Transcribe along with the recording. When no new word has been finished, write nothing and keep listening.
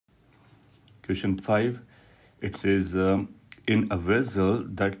Question 5, it says in a vessel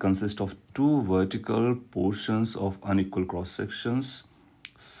that consists of two vertical portions of unequal cross sections,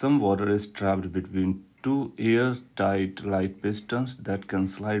 some water is trapped between two airtight light pistons that can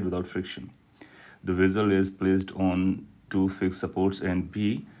slide without friction. The vessel is placed on two fixed supports A and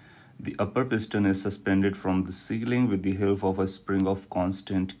B. The upper piston is suspended from the ceiling with the help of a spring of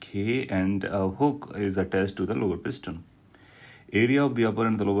constant K, and a hook is attached to the lower piston. Area of the upper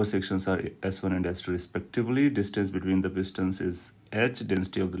and the lower sections are S1 and S2 respectively. Distance between the pistons is H.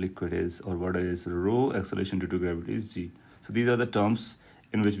 Density of the liquid is, or water is, rho. Acceleration due to gravity is G. So these are the terms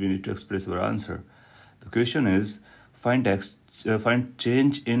in which we need to express our answer. The question is, find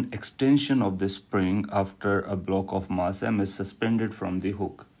change in extension of the spring after a block of mass M is suspended from the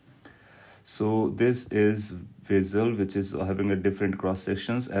hook. So this is vessel which is having a different cross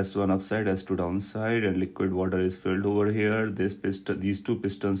sections, S1 upside, S2 downside, and liquid water is filled over here. These two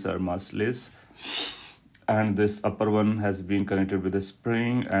pistons are massless, and this upper one has been connected with a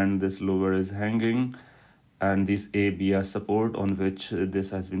spring, and this lower is hanging, and these A, B are support on which this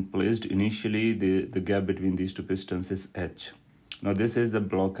has been placed. Initially, the gap between these two pistons is H. Now this is the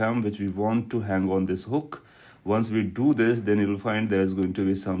block arm which we want to hang on this hook. Once we do this, then you will find there is going to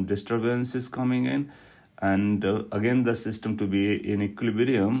be some disturbances coming in, and again the system to be in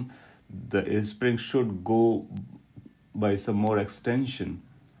equilibrium, the spring should go by some more extension.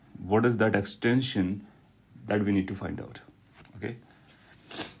 What is that extension? That we need to find out. Okay,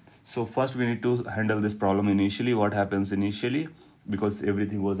 so first we need to handle this problem initially. What happens initially? Because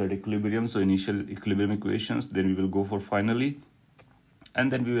everything was at equilibrium, so initial equilibrium equations, then we will go for finally,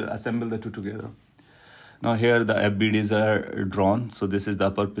 and then we will assemble the two together. Now here the FBDs are drawn. So this is the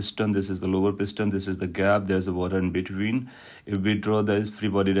upper piston, this is the lower piston, this is the gap, there's the water in between. If we draw the free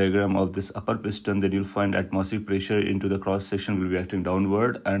body diagram of this upper piston, then you'll find atmospheric pressure into the cross section will be acting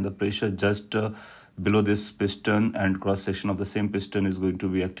downward, and the pressure just below this piston and cross section of the same piston is going to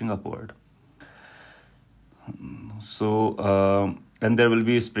be acting upward. So and there will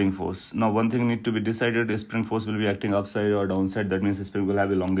be a spring force. Now one thing need to be decided is spring force will be acting upside or downside. That means the spring will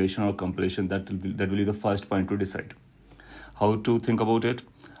have elongation or compression. That will be the first point to decide. How to think about it?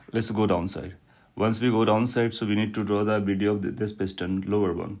 Let's go downside. Once we go downside, so we need to draw the BD of this piston,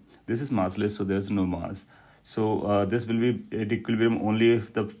 lower one. This is massless, so there's no mass. So this will be at equilibrium only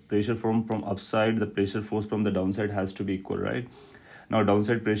if the pressure from upside, the pressure force from the downside has to be equal, right? Now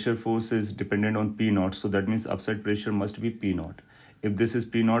downside pressure force is dependent on P naught, so that means upside pressure must be P naught. If this is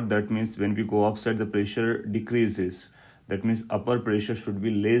P naught, that means when we go upside, the pressure decreases. That means upper pressure should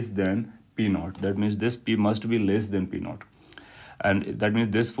be less than P naught. That means this P must be less than P naught. And that means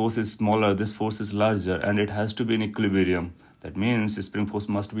this force is smaller, this force is larger, and it has to be in equilibrium. That means spring force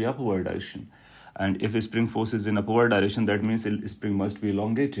must be upward direction. And if a spring force is in upward direction, that means spring must be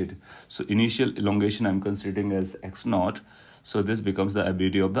elongated. So initial elongation I'm considering as X naught. So this becomes the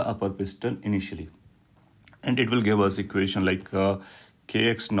ability of the upper piston initially. And it will give us equation like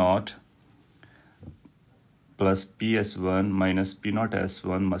Kx naught plus Ps1 minus P naught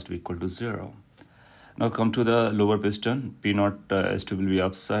S1 must be equal to 0. Now come to the lower piston. P naught S2 will be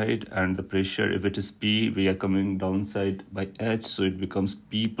upside, and the pressure, if it is P, we are coming downside by H, so it becomes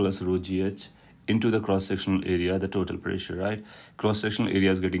P plus rho GH into the cross-sectional area, the total pressure, right? Cross-sectional area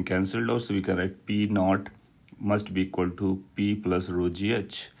is getting cancelled out, so we can write P naught must be equal to P plus rho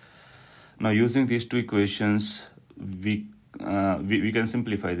GH. Now using these two equations, we can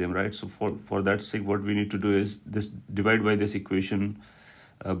simplify them, right? So for that sake, what we need to do is this divide by this equation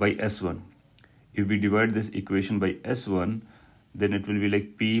by S1. If we divide this equation by S1, then it will be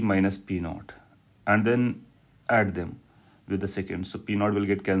like P minus P naught, and then add them with the second. So P naught will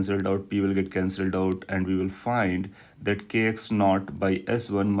get cancelled out, P will get cancelled out, and we will find that Kx naught by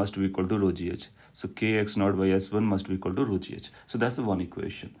S1 must be equal to rho GH. So Kx naught by S1 must be equal to rho GH. So that's the one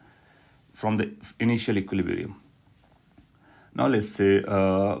equation from the initial equilibrium. Now let's say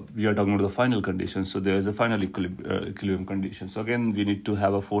we are talking about the final condition. So there is a final equilibrium condition. So again, we need to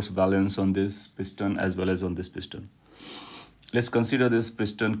have a force balance on this piston as well as on this piston. Let's consider this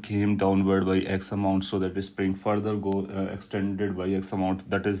piston came downward by X amount, so that the spring further extended by X amount.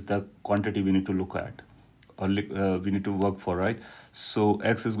 That is the quantity we need to look at, or we need to work for, right? So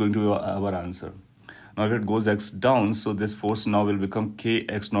X is going to be our answer. Now if it goes X down, so this force now will become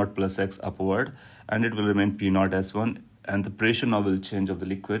Kx naught plus X upward, and it will remain P naught S1, and the pressure now will change of the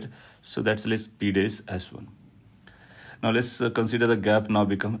liquid. So that's let's P dash S1. Now let's consider the gap now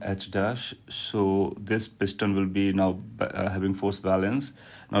become H dash. So this piston will be now having force balance.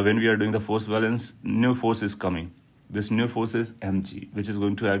 Now when we are doing the force balance, new force is coming. This new force is mg, which is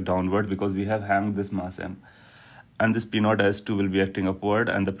going to act downward because we have hanged this mass m. and this P naught S2 will be acting upward,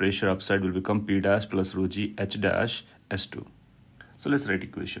 and the pressure upside will become P dash plus rho G H dash S2. So let's write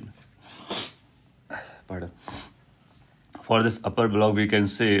equation. Pardon. For this upper block, we can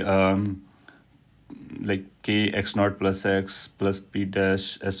say like K x naught plus X plus P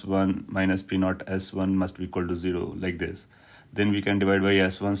dash S1 minus P naught S1 must be equal to 0, like this. Then we can divide by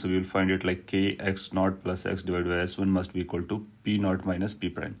S1, so we will find it like K x naught plus X divided by S1 must be equal to P naught minus P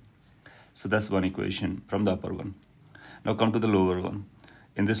prime. So that's one equation from the upper one. Now come to the lower one.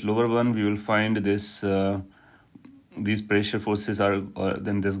 In this lower one, we will find this these pressure forces are,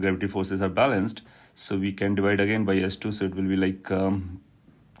 then this gravity forces are balanced. So we can divide again by S2. So it will be like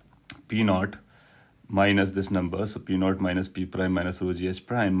P naught minus this number. So P naught minus P prime minus rho G H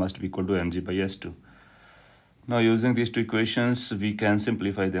prime must be equal to mg by S2. Now using these two equations, we can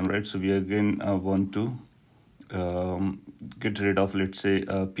simplify them, right? So we again want to get rid of, let's say,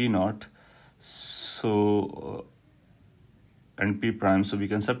 P naught. So and P prime, so we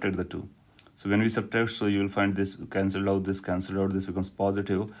can subtract the two. So when we subtract, so you will find this cancelled out, this becomes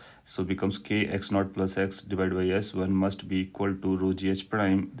positive. So becomes K x naught plus X divided by S1 must be equal to rho GH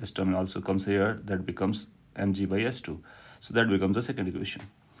prime. This term also comes here, that becomes mg by S2. So that becomes the second equation.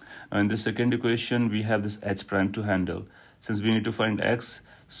 Now in this second equation, we have this H prime to handle. Since we need to find X,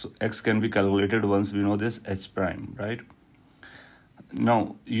 so X can be calculated once we know this H prime, right?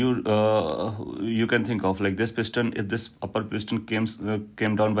 Now you can think of like this piston. If this upper piston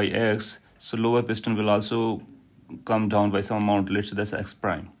came down by X, so lower piston will also come down by some amount. Let's say that's X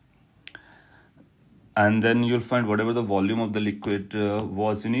prime. And then you'll find whatever the volume of the liquid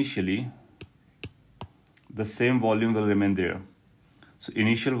was initially, the same volume will remain there. So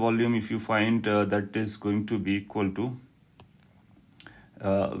initial volume, if you find that is going to be equal to,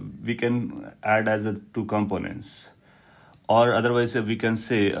 we can add as two components. Or otherwise, we can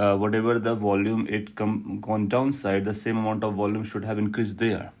say whatever the volume it gone downside, the same amount of volume should have increased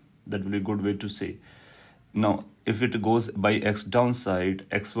there. That will be a good way to say. Now, if it goes by X downside,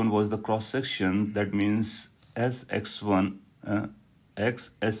 X1 was the cross section. That means as X1,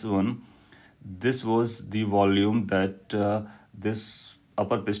 XS1, this was the volume that this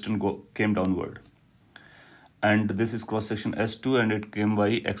upper piston came downward. And this is cross section S2 and it came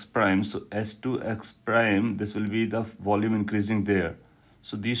by X prime. So S2 X prime, this will be the volume increasing there.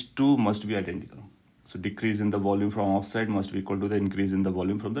 So these two must be identical. So decrease in the volume from upside must be equal to the increase in the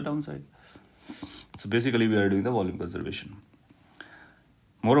volume from the downside. So basically we are doing the volume conservation.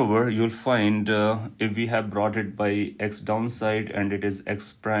 Moreover, you'll find if we have brought it by X downside and it is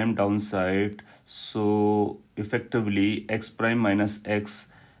X prime downside, so effectively X prime minus X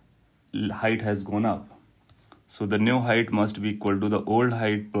height has gone up. So the new height must be equal to the old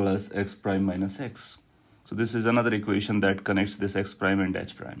height plus X prime minus X. So this is another equation that connects this X prime and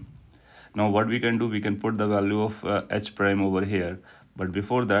H prime. Now what we can do, we can put the value of H prime over here. But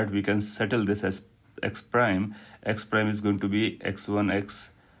before that, we can settle this as X prime. X prime is going to be S1X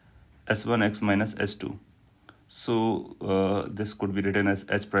minus S2. So this could be written as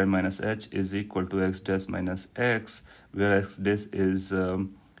H prime minus H is equal to X dash minus X, where X dash is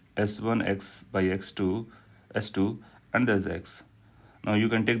S1X by S2, and there's X. Now you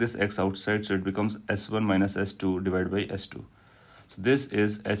can take this X outside, so it becomes S1 minus S2 divided by S2. So this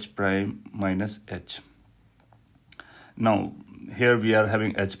is H prime minus H. Now here we are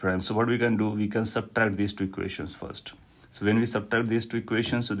having H prime. So what we can do, we can subtract these two equations first. So when we subtract these two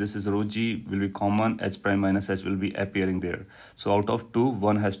equations, so this is rho G will be common, H prime minus H will be appearing there. So out of 2,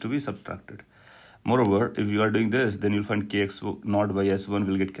 1 has to be subtracted. Moreover, if you are doing this, then you'll find Kx naught by S1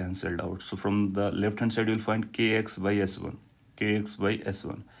 will get cancelled out. So from the left hand side, you'll find Kx by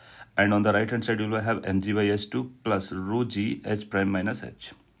S1. And on the right hand side, you will have mg by S2 plus rho G H prime minus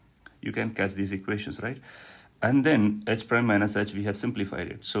H. You can catch these equations, right? And then H prime minus H, we have simplified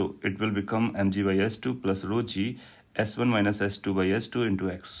it. So it will become mg by S2 plus rho G S1 minus S2 by S2 into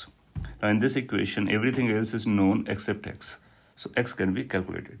X. Now in this equation, everything else is known except X. So X can be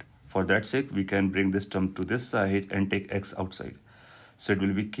calculated. For that sake, we can bring this term to this side and take X outside. So it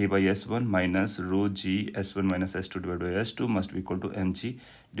will be K by S1 minus rho G S1 minus S2 divided by S2 must be equal to mg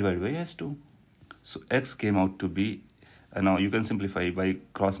divided by S2. So X came out to be, now you can simplify by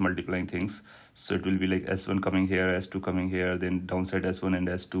cross multiplying things. So it will be like S1 coming here, S2 coming here, then downside S1 and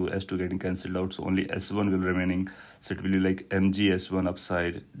S2 getting cancelled out. So only S1 will remaining. So it will be like mg S1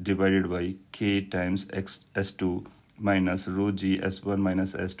 upside divided by K times X S2 minus rho G S1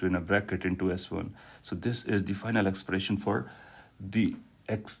 minus S2 in a bracket into S1. So this is the final expression for the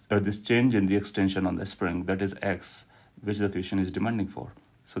this change in the extension on the spring, that is X, which the question is demanding for.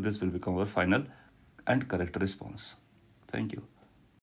 So this will become our final and correct response. Thank you.